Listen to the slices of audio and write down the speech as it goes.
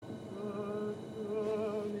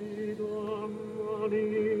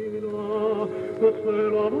Welcome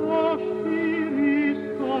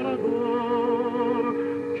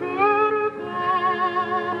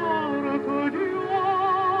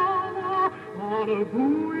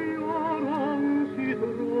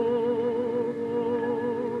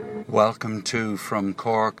to From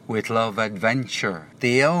Cork with Love Adventure,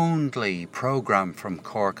 the only programme from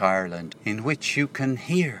Cork, Ireland, in which you can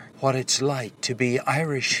hear what it's like to be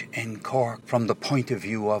Irish in Cork from the point of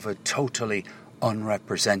view of a totally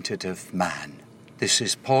unrepresentative man. This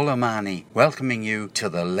is Paul O'Mahony welcoming you to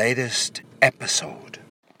the latest episode.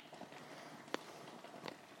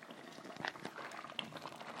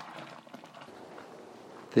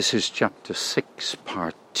 This is Chapter 6,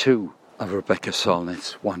 Part 2 of Rebecca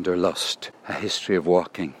Solnit's Wanderlust, A History of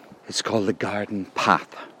Walking. It's called The Garden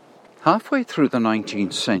Path. Halfway through the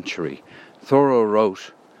 19th century, Thoreau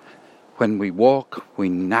wrote, "When we walk, we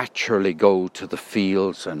naturally go to the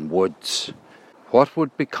fields and woods. What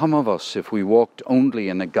would become of us if we walked only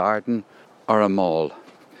in a garden or a mall?"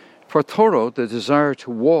 For Thoreau, the desire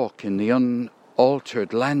to walk in the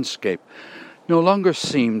unaltered landscape no longer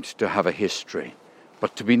seemed to have a history,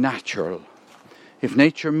 but to be natural. If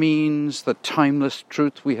nature means the timeless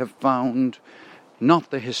truth we have found, not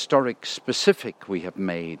the historic specific we have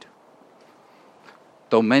made.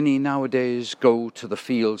 Though many nowadays go to the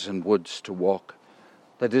fields and woods to walk,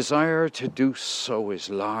 the desire to do so is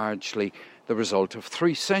largely the result of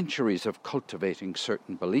 3 centuries of cultivating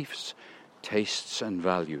certain beliefs, tastes and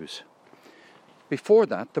values. Before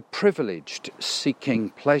that, the privileged seeking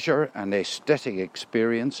pleasure and aesthetic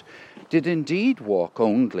experience did indeed walk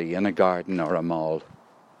only in a garden or a mall.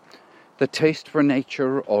 The taste for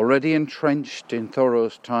nature, already entrenched in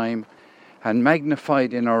Thoreau's time and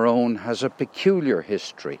magnified in our own, has a peculiar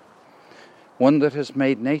history, one that has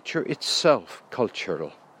made nature itself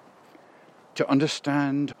cultural. To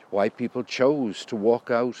understand why people chose to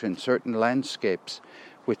walk out in certain landscapes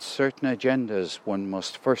with certain agendas, one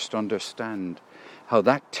must first understand how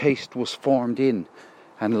that taste was formed in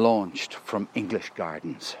and launched from English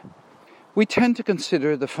gardens. We tend to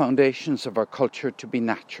consider the foundations of our culture to be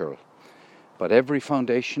natural, but every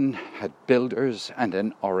foundation had builders and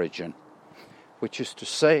an origin, which is to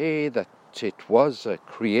say that it was a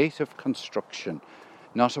creative construction,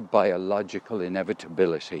 not a biological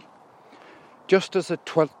inevitability. Just as a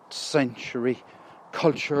 12th century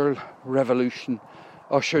cultural revolution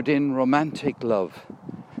ushered in romantic love,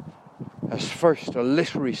 as first a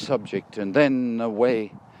literary subject and then a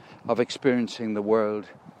way of experiencing the world,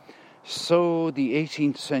 so the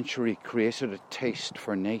 18th century created a taste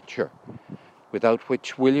for nature, without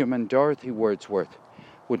which William and Dorothy Wordsworth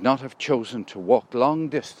would not have chosen to walk long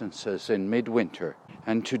distances in midwinter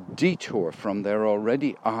and to detour from their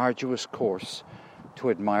already arduous course to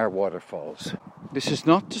admire waterfalls. This is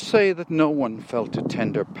not to say that no one felt a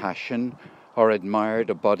tender passion or admired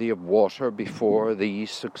a body of water before these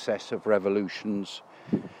successive revolutions.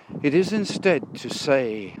 It is instead to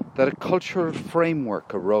say that a cultural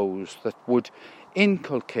framework arose that would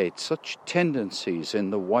inculcate such tendencies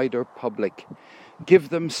in the wider public, give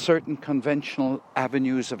them certain conventional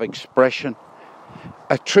avenues of expression,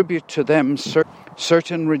 attribute to them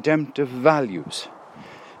certain redemptive values,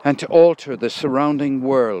 and to alter the surrounding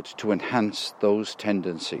world to enhance those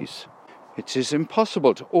tendencies. It is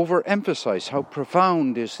impossible to overemphasize how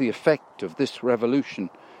profound is the effect of this revolution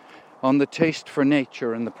on the taste for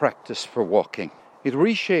nature and the practice for walking. It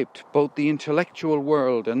reshaped both the intellectual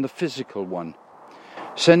world and the physical one,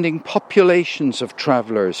 sending populations of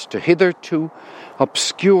travellers to hitherto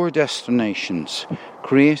obscure destinations,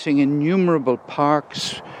 creating innumerable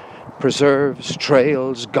parks, preserves,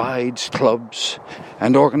 trails, guides, clubs,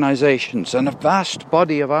 and organizations, and a vast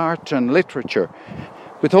body of art and literature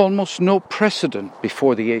with almost no precedent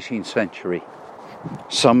before the 18th century.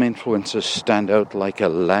 Some influences stand out like a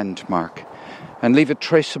landmark and leave a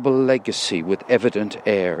traceable legacy with evident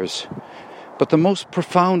heirs. But the most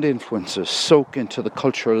profound influences soak into the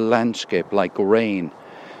cultural landscape like rain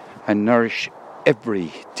and nourish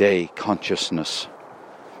everyday consciousness.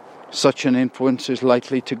 Such an influence is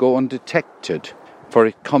likely to go undetected, for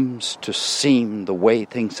it comes to seem the way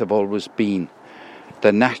things have always been,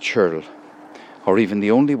 the natural, or even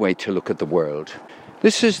the only way to look at the world.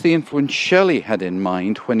 This is the influence Shelley had in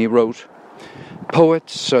mind when he wrote,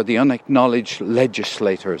 "Poets are the unacknowledged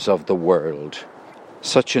legislators of the world."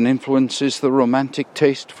 Such an influence is the romantic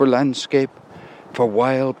taste for landscape, for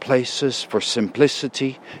wild places, for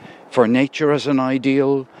simplicity, for nature as an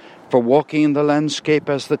ideal, for walking in the landscape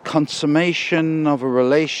as the consummation of a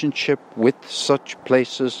relationship with such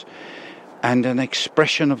places, and an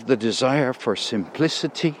expression of the desire for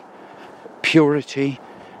simplicity, purity,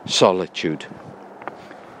 solitude.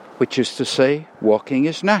 which is to say, walking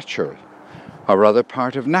is natural, or rather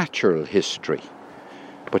part of natural history.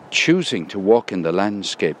 But choosing to walk in the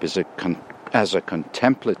landscape as a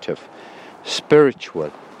contemplative,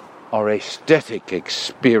 spiritual, or aesthetic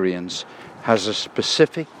experience has a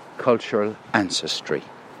specific cultural ancestry.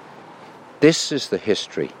 This is the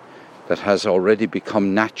history that has already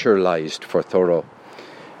become naturalized for Thoreau,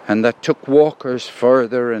 and that took walkers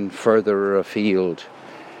further and further afield.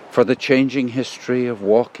 For the changing history of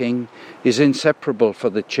walking is inseparable for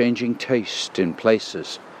the changing taste in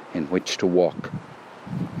places in which to walk.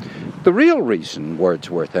 The real reason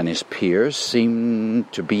Wordsworth and his peers seem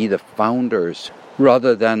to be the founders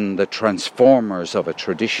rather than the transformers of a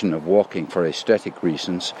tradition of walking for aesthetic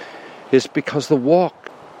reasons is because the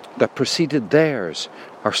walk that preceded theirs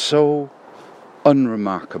are so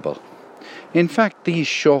unremarkable. In fact, these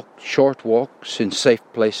short walks in safe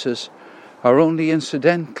places are only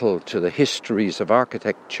incidental to the histories of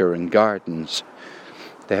architecture and gardens.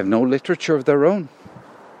 They have no literature of their own,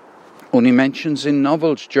 only mentions in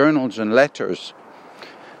novels, journals and letters.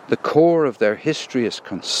 The core of their history is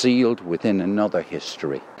concealed within another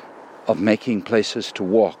history of making places to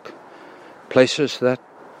walk, places that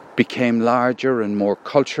became larger and more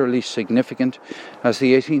culturally significant as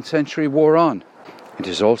the 18th century wore on. It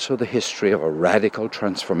is also the history of a radical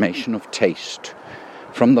transformation of taste,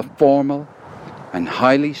 from the formal and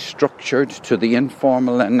highly structured to the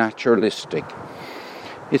informal and naturalistic.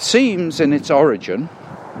 It seems in its origin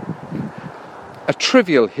a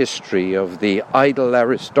trivial history of the idle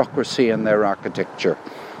aristocracy and their architecture.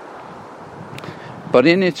 But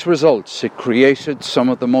in its results, it created some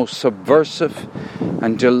of the most subversive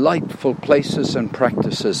and delightful places and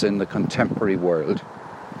practices in the contemporary world.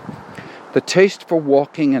 The taste for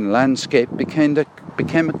walking and landscape became a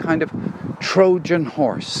kind of Trojan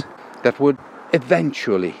horse that would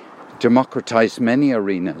eventually democratize many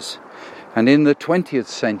arenas, and in the 20th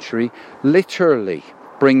century literally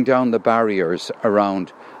bring down the barriers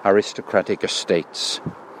around aristocratic estates.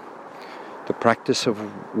 The practice of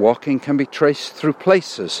walking can be traced through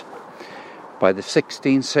places. By the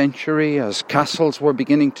 16th century, as castles were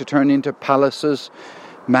beginning to turn into palaces,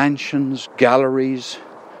 mansions, galleries,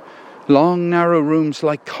 long narrow rooms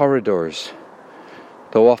like corridors,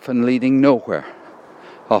 though often leading nowhere,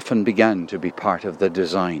 often began to be part of the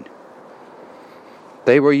design.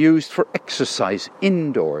 They were used for exercise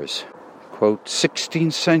indoors. Quote,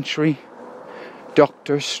 16th century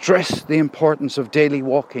doctors stressed the importance of daily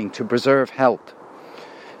walking to preserve health,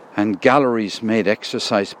 and galleries made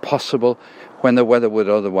exercise possible when the weather would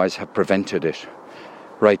otherwise have prevented it,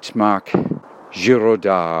 writes Marc Giroard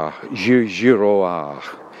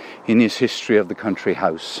in his History of the Country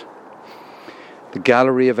House. The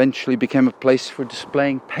gallery eventually became a place for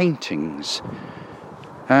displaying paintings,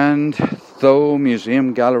 and though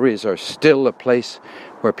museum galleries are still a place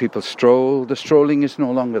where people stroll, the strolling is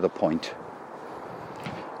no longer the point.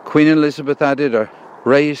 Queen Elizabeth added a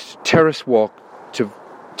raised terrace walk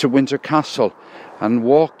to Windsor Castle and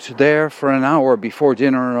walked there for an hour before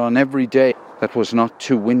dinner on every day that was not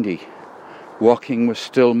too windy. Walking was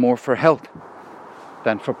still more for health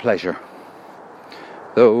than for pleasure,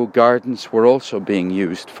 though gardens were also being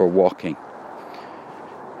used for walking,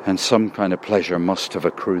 and some kind of pleasure must have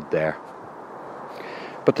accrued there.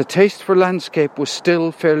 But the taste for landscape was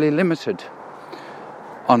still fairly limited.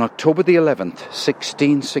 On October the 11th,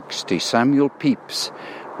 1660, Samuel Pepys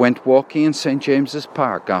went walking in St. James's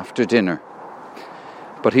Park after dinner,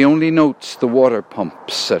 but he only notes the water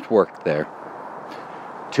pumps at work there.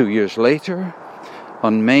 2 years later,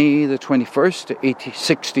 on May the 21st,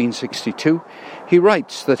 1662, he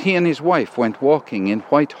writes that he and his wife went walking in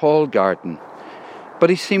Whitehall Garden, but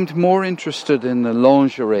he seemed more interested in the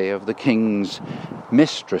lingerie of the king's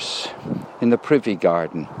mistress in the Privy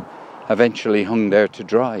Garden, eventually hung there to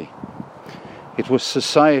dry. It was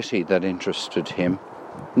society that interested him,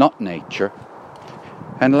 not nature,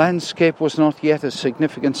 and landscape was not yet a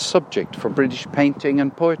significant subject for British painting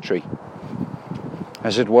and poetry,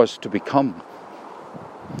 as it was to become.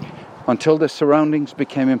 Until the surroundings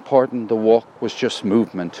became important, the walk was just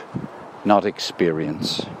movement, not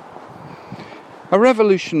experience. A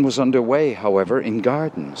revolution was underway, however, in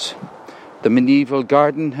gardens. The medieval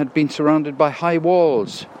garden had been surrounded by high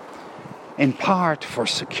walls, in part for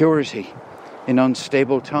security in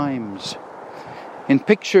unstable times. In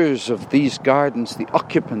pictures of these gardens, the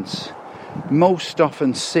occupants most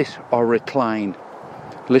often sit or recline,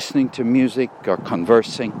 listening to music or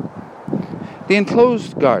conversing. The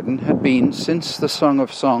enclosed garden had been, since the Song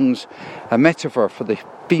of Songs, a metaphor for the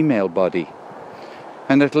female body,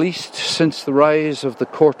 and at least since the rise of the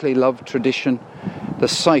courtly love tradition, the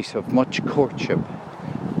site of much courtship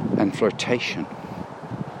and flirtation.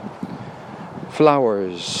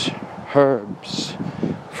 Flowers, herbs,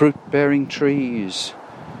 fruit-bearing trees,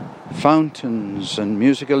 fountains and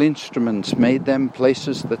musical instruments made them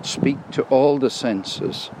places that speak to all the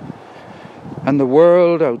senses. And the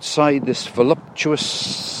world outside this voluptuous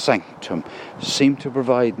sanctum seemed to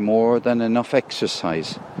provide more than enough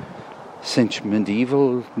exercise, since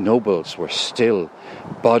medieval nobles were still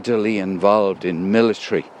bodily involved in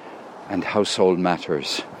military and household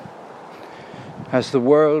matters. As the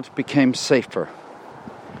world became safer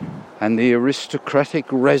and the aristocratic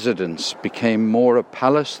residence became more a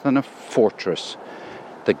palace than a fortress,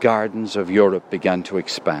 the gardens of Europe began to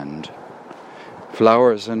expand.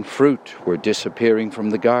 Flowers and fruit were disappearing from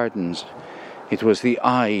the gardens. It was the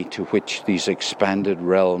eye to which these expanded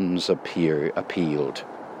realms appealed.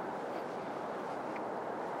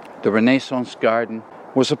 The Renaissance garden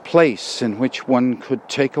was a place in which one could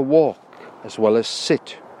take a walk as well as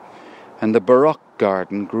sit, and the Baroque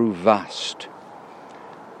garden grew vast.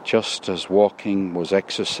 Just as walking was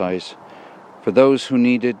exercise, for those who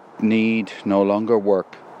need no longer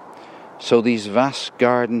work, so these vast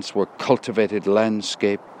gardens were cultivated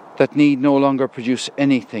landscape that need no longer produce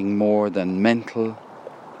anything more than mental,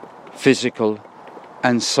 physical,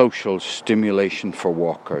 and social stimulation for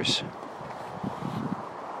walkers.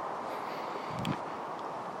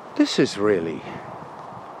 This is really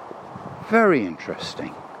very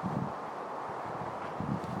interesting.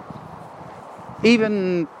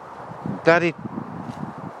 Even that it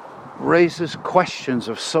raises questions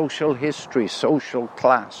of social history, social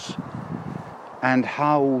class, and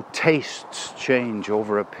how tastes change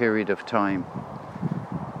over a period of time.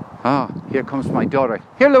 Here comes my daughter.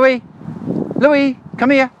 Here, Louis! Louis, come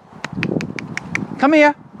here! Come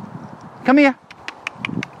here! Come here!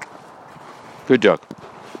 Good dog.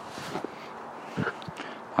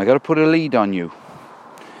 I got to put a lead on you.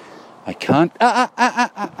 I can't.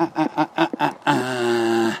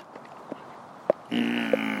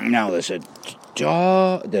 Now there's a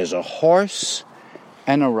dog, there's a horse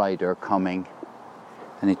and a rider coming,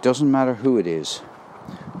 and it doesn't matter who it is.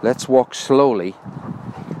 Let's walk slowly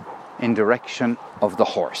in direction of the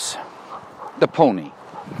horse, the pony.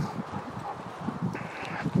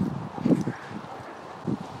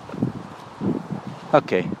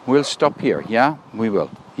 Okay, we'll stop here. Yeah, we will.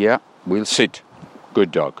 Yeah, we'll sit.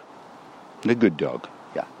 Good dog. The good dog.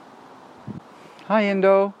 Yeah. Hi,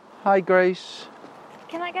 Indo. Hi, Grace.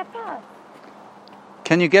 Can I get that?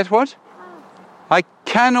 Can you get what? I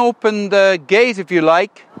can open the gate if you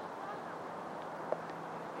like.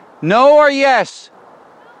 No or yes?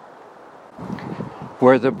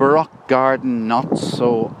 Were the Baroque garden not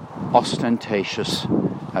so ostentatious,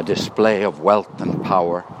 a display of wealth and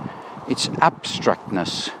power, its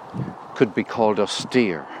abstractness could be called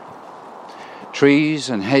austere. Trees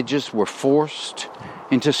and hedges were forced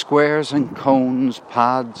into squares and cones,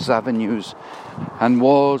 paths, avenues, and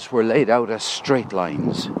walls were laid out as straight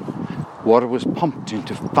lines. Water was pumped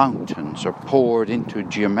into fountains or poured into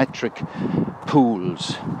geometric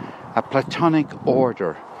pools. A Platonic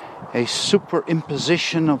order, a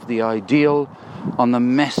superimposition of the ideal on the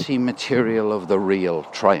messy material of the real,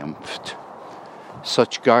 triumphed.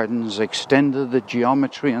 Such gardens extended the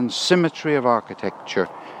geometry and symmetry of architecture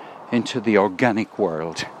into the organic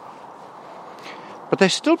world. But they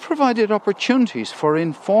still provided opportunities for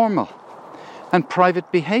informal and private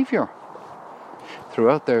behavior.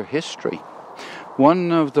 Throughout their history,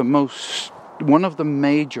 one of the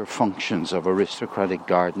major functions of aristocratic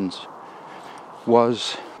gardens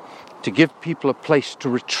was to give people a place to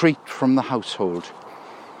retreat from the household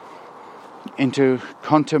into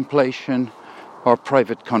contemplation or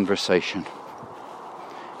private conversation.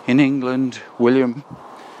 In England, William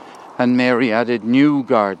and Mary added new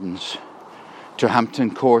gardens to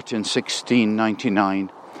Hampton Court in 1699,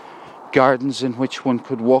 gardens in which one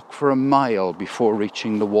could walk for a mile before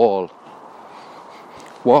reaching the wall.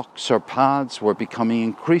 Walks or paths were becoming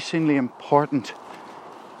increasingly important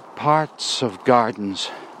parts of gardens,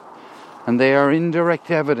 and they are indirect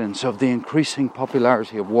evidence of the increasing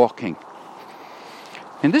popularity of walking.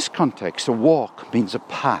 In this context, a walk means a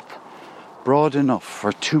path broad enough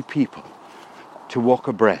for two people to walk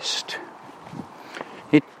abreast.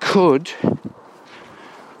 It could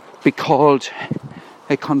be called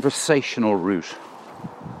a conversational route.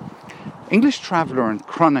 English traveller and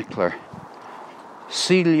chronicler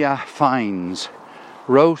Celia Fiennes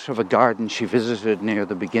wrote of a garden she visited near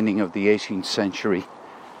the beginning of the 18th century.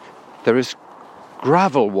 There is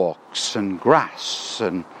gravel walks and grass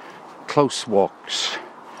and close walks.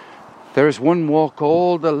 There is one walk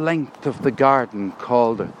all the length of the garden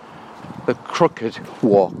called the Crooked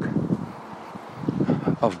Walk.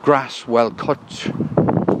 of grass well cut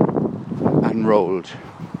and rolled.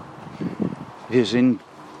 It is indented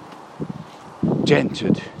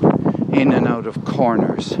in and out of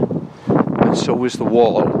corners, and so is the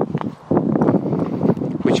wall,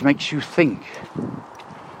 which makes you think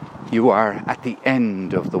you are at the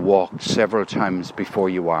end of the walk several times before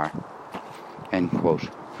you are. End quote.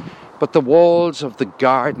 But the walls of the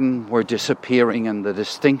garden were disappearing, and the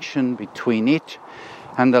distinction between it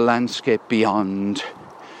and the landscape beyond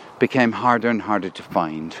became harder and harder to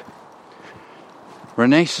find.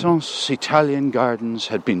 Renaissance Italian gardens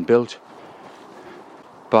had been built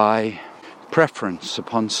by preference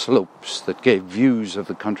upon slopes that gave views of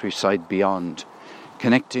the countryside beyond,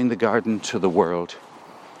 connecting the garden to the world.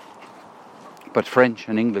 But French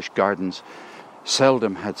and English gardens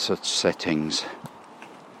seldom had such settings.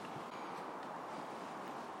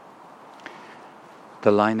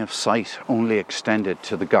 The line of sight only extended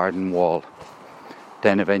to the garden wall,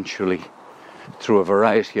 then eventually through a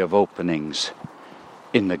variety of openings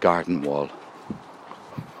in the garden wall.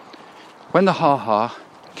 When the ha-ha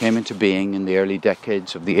came into being in the early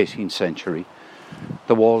decades of the 18th century,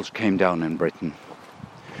 the walls came down in Britain.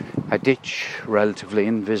 A ditch relatively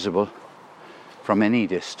invisible from any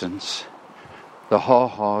distance, the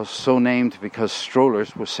ha-has, so named because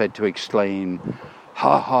strollers were said to exclaim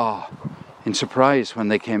 "ha-ha" in surprise when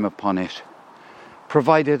they came upon it,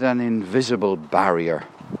 provided an invisible barrier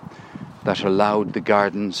that allowed the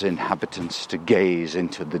garden's inhabitants to gaze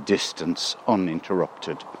into the distance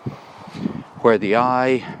uninterrupted. Where the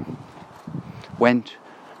eye went,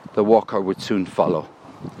 the walker would soon follow.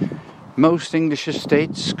 Most English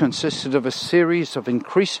estates consisted of a series of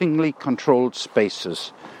increasingly controlled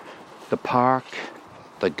spaces: the park,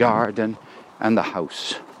 the garden, and the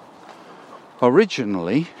house.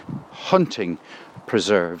 Originally hunting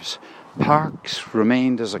preserves, parks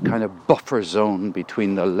remained as a kind of buffer zone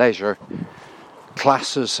between the leisure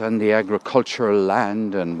classes and the agricultural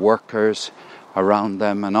land and workers around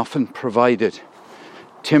them, and often provided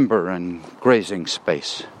timber and grazing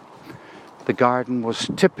space. The garden was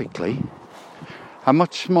typically a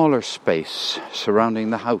much smaller space surrounding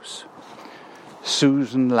the house.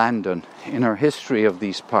 Susan Landon, in her history of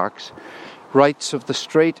these parks, writes of the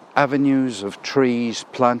straight avenues of trees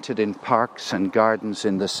planted in parks and gardens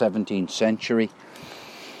in the 17th century.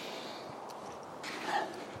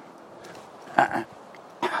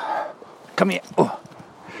 Come here. Oh.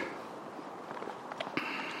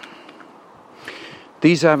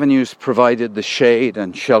 These avenues provided the shade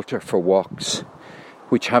and shelter for walks,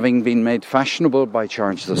 which, having been made fashionable by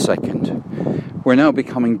Charles II, were now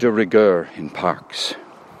becoming de rigueur in parks.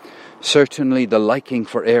 Certainly the liking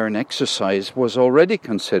for air and exercise was already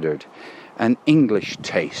considered an English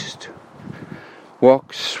taste.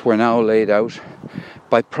 Walks were now laid out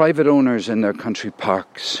by private owners in their country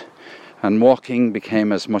parks, and walking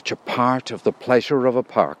became as much a part of the pleasure of a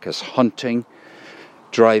park as hunting,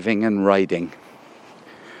 driving and riding.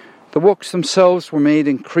 The walks themselves were made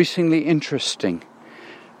increasingly interesting,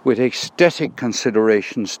 with aesthetic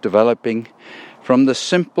considerations developing from the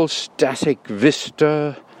simple static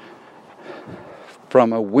vista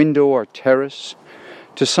from a window or terrace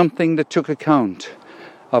to something that took account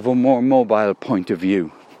of a more mobile point of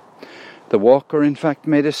view. The walker, in fact,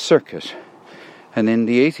 made a circuit, and in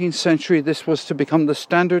the 18th century this was to become the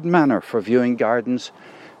standard manner for viewing gardens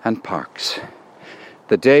and parks.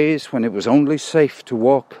 The days when it was only safe to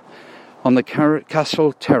walk on the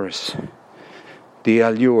castle terrace, the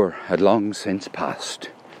allure had long since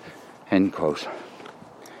passed. End quote.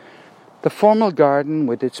 The formal garden,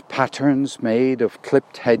 with its patterns made of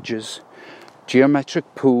clipped hedges,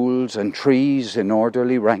 geometric pools and trees in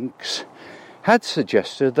orderly ranks, had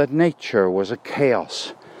suggested that nature was a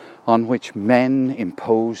chaos on which men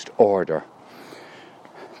imposed order.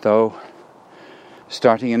 Though,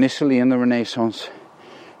 starting initially in the Renaissance,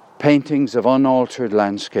 paintings of unaltered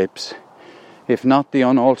landscapes, if not the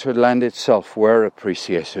unaltered land itself, were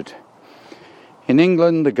appreciated. In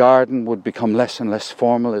England, the garden would become less and less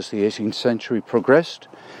formal as the 18th century progressed,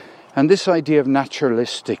 and this idea of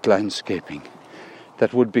naturalistic landscaping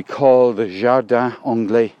that would be called the jardin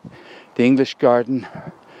anglais, the English garden,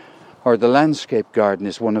 or the landscape garden,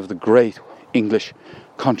 is one of the great English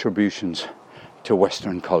contributions to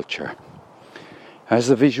Western culture. As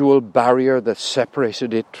the visual barrier that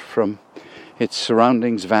separated it from its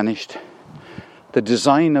surroundings vanished, the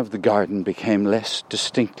design of the garden became less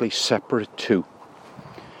distinctly separate too.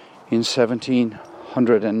 In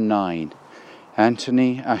 1709,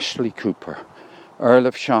 Anthony Ashley Cooper, Earl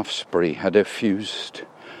of Shaftesbury, had effused,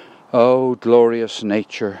 "O glorious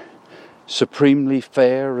nature, supremely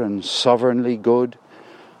fair and sovereignly good,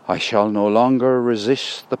 I shall no longer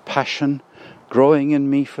resist the passion growing in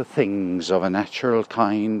me for things of a natural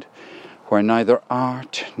kind, where neither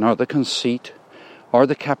art nor the conceit or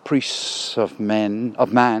the caprice of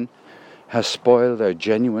man has spoiled their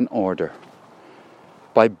genuine order.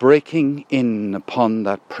 By breaking in upon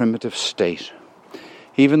that primitive state,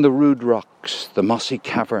 even the rude rocks, the mossy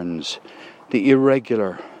caverns, the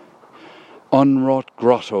irregular, unwrought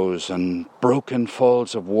grottos and broken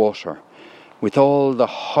falls of water, with all the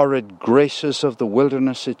horrid graces of the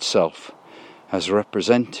wilderness itself, as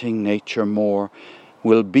representing nature more,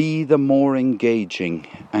 will be the more engaging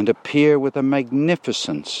and appear with a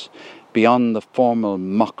magnificence beyond the formal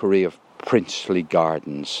mockery of princely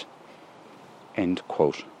gardens." End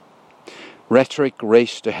quote. Rhetoric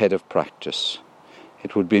raced ahead of practice.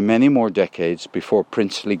 It would be many more decades before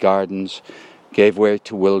princely gardens gave way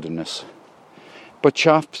to wilderness. But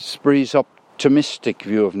Shaftesbury's optimistic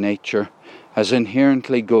view of nature as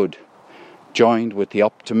inherently good, joined with the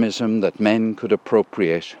optimism that men could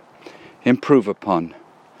appropriate, improve upon,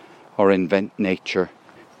 or invent nature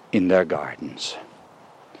in their gardens.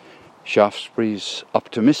 Shaftesbury's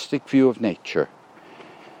optimistic view of nature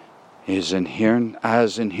is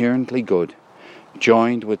inherently good,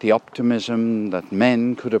 joined with the optimism that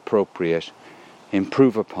men could appropriate,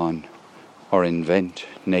 improve upon, or invent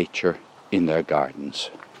nature in their gardens.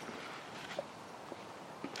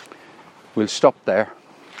 We'll stop there.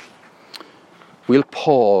 We'll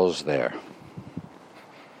pause there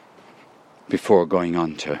before going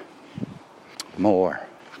on to more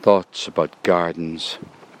thoughts about gardens.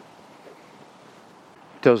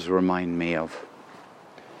 It does remind me of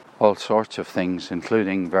all sorts of things,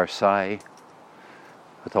 including Versailles,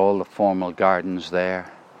 with all the formal gardens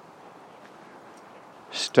there.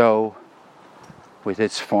 Stowe, with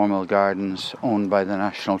its formal gardens owned by the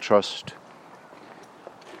National Trust.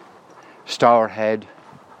 Stourhead,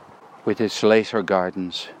 with its later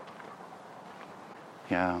gardens.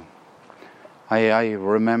 Yeah, I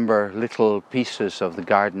remember little pieces of the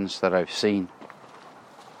gardens that I've seen.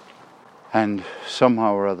 And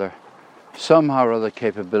somehow or other,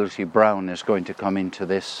 Capability Brown is going to come into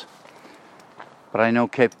this. But I know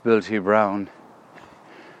Capability Brown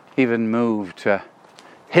even moved to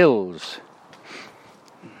hills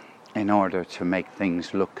in order to make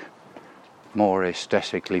things look more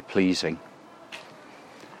aesthetically pleasing.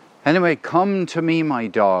 Anyway, come to me, my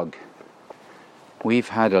dog. We've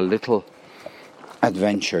had a little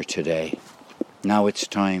adventure today. Now it's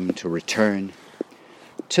time to return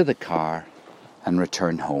to the car and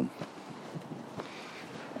return home.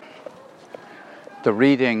 The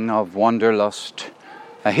reading of Wanderlust,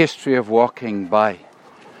 A History of Walking by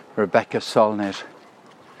Rebecca Solnit,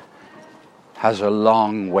 has a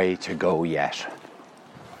long way to go yet.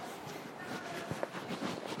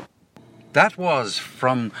 That was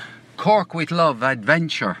from Cork with Love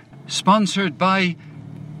Adventure, sponsored by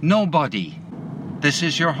Nobody. This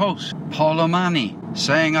is your host, Paul O'Mahony,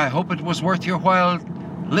 saying I hope it was worth your while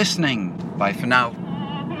listening. Bye for now.